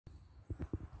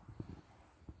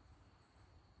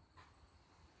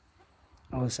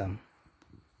Awesome.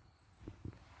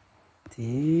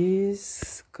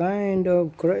 This kind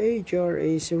of creature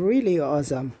is really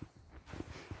awesome.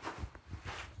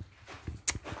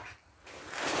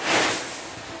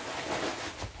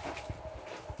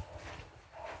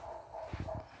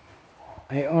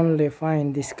 I only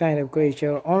find this kind of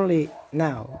creature only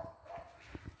now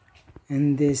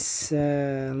in this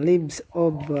leaves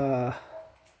of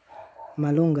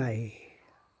malunggay.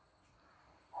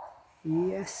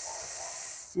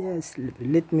 Yes,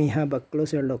 let me have a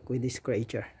closer look with this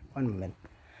creature. One moment.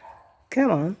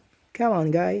 Come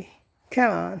on guy,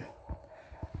 come on.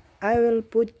 I will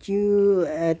put you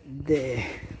at the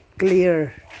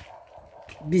clear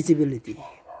visibility.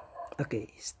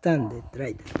 Okay, stand it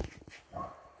right.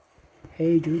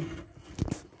 Hey dude,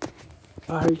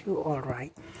 are you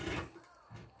alright?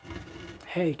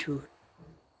 Hey dude,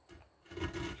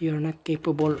 you're not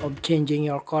capable of changing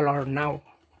your color now.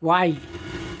 Why?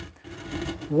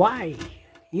 Why?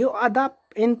 You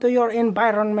adapt into your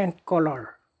environment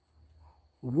color.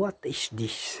 What is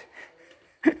this?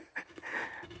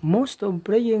 Most of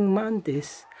praying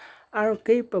mantis are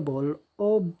capable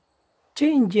of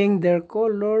changing their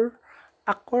color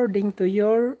according to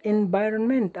your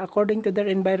environment, according to their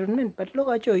environment. But look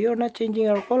at you, you're not changing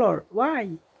your color.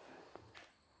 Why?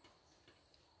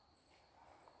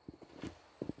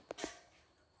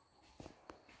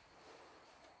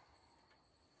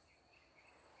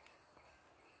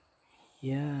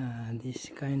 Yeah,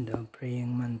 this kind of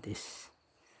praying mantis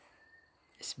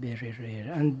is very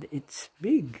rare and it's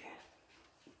big.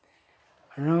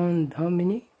 Around how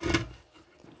many?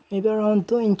 Maybe around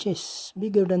 2 inches,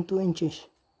 bigger than 2 inches.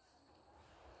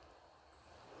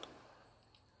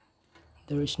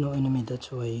 There is no enemy,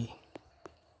 that's why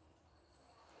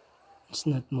it's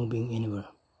not moving anywhere.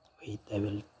 Wait, I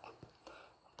will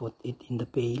put it in the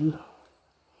pail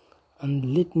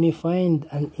and let me find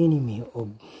an enemy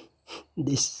of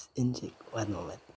this insect. One moment.